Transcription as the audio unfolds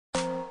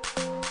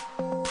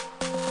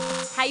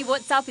Hey,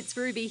 what's up? It's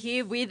Ruby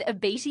here with a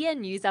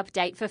BTN news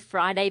update for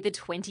Friday, the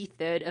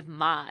 23rd of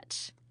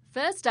March.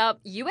 First up,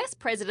 US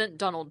President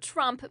Donald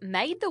Trump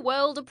made the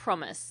world a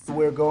promise.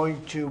 We're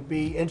going to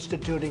be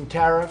instituting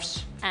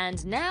tariffs.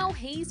 And now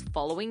he's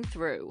following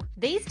through.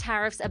 These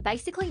tariffs are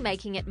basically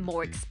making it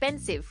more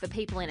expensive for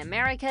people in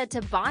America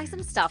to buy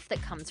some stuff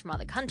that comes from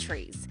other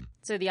countries.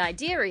 So the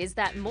idea is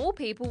that more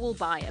people will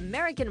buy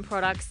American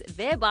products,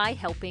 thereby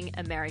helping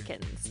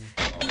Americans.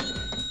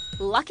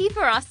 Lucky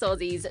for us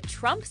Aussies,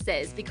 Trump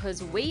says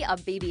because we are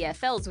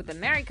BBFLs with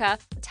America,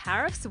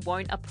 tariffs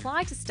won't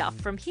apply to stuff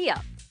from here.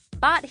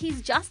 But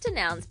he's just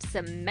announced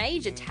some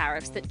major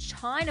tariffs that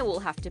China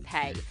will have to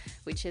pay,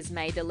 which has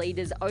made the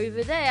leaders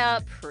over there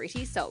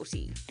pretty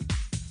salty.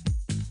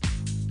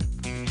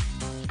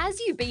 As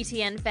you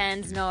BTN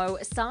fans know,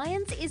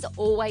 science is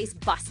always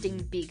busting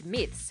big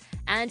myths,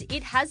 and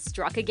it has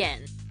struck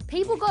again.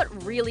 People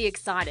got really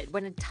excited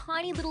when a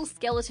tiny little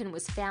skeleton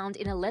was found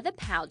in a leather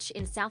pouch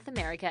in South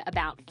America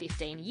about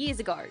 15 years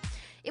ago.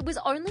 It was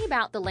only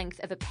about the length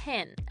of a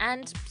pen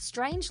and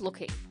strange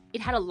looking.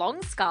 It had a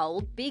long skull,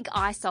 big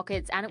eye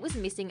sockets, and it was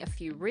missing a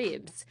few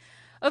ribs.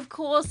 Of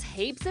course,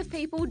 heaps of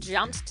people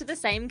jumped to the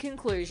same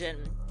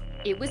conclusion.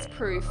 It was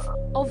proof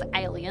of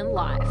alien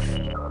life.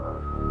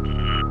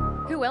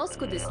 Who else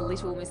could this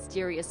little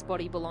mysterious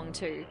body belong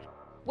to?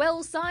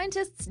 Well,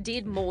 scientists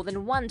did more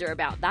than wonder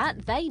about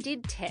that. They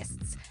did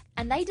tests,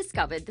 and they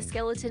discovered the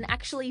skeleton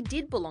actually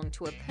did belong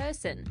to a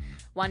person,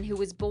 one who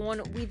was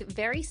born with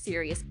very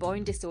serious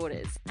bone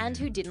disorders and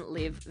who didn't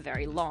live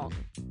very long.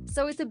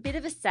 So it's a bit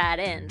of a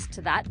sad end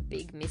to that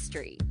big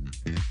mystery.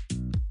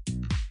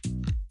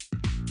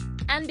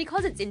 And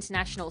because it's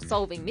International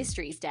Solving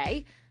Mysteries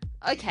Day,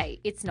 okay,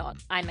 it's not,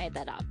 I made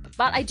that up,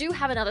 but I do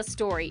have another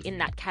story in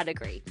that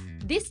category.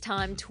 This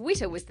time,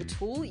 Twitter was the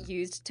tool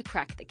used to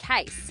crack the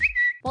case.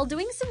 While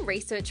doing some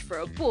research for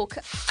a book,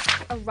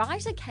 a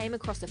writer came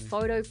across a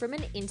photo from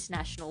an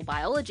international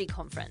biology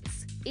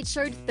conference. It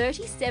showed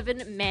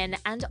 37 men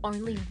and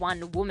only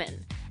one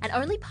woman, and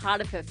only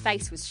part of her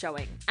face was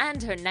showing,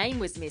 and her name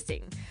was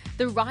missing.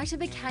 The writer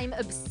became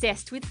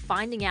obsessed with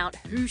finding out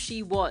who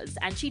she was,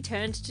 and she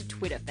turned to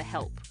Twitter for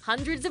help.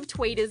 Hundreds of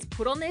tweeters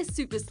put on their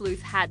super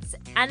sleuth hats,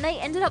 and they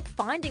ended up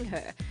finding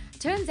her.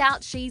 Turns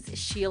out she's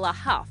Sheila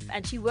Huff,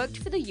 and she worked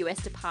for the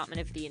US Department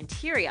of the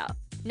Interior.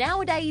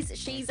 Nowadays,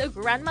 she's a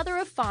grandmother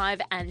of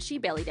 5 and she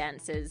belly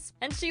dances.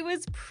 And she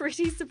was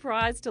pretty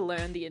surprised to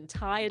learn the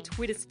entire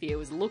Twitter sphere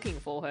was looking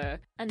for her.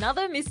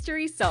 Another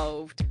mystery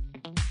solved.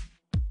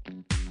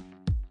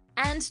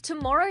 And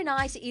tomorrow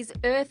night is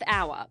Earth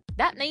Hour.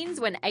 That means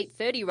when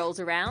 8:30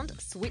 rolls around,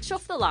 switch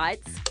off the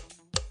lights,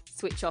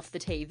 switch off the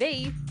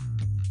TV,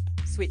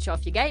 switch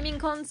off your gaming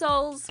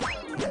consoles,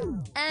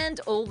 and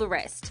all the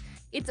rest.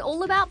 It's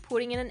all about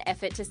putting in an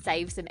effort to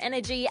save some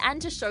energy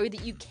and to show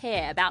that you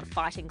care about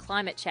fighting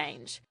climate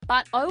change.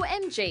 But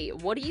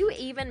OMG, what are you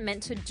even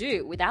meant to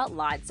do without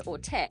lights or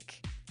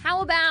tech?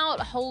 How about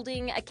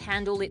holding a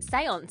candlelit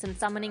seance and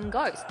summoning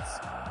ghosts?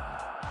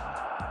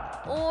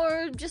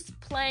 Or just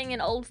playing an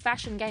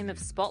old-fashioned game of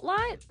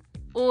Spotlight?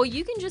 Or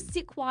you can just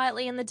sit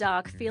quietly in the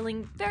dark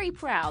feeling very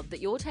proud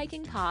that you're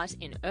taking part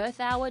in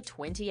Earth Hour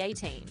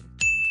 2018.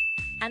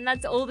 And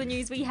that's all the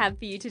news we have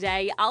for you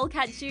today. I'll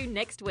catch you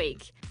next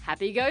week.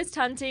 Happy ghost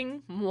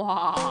hunting.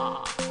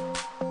 Mwah.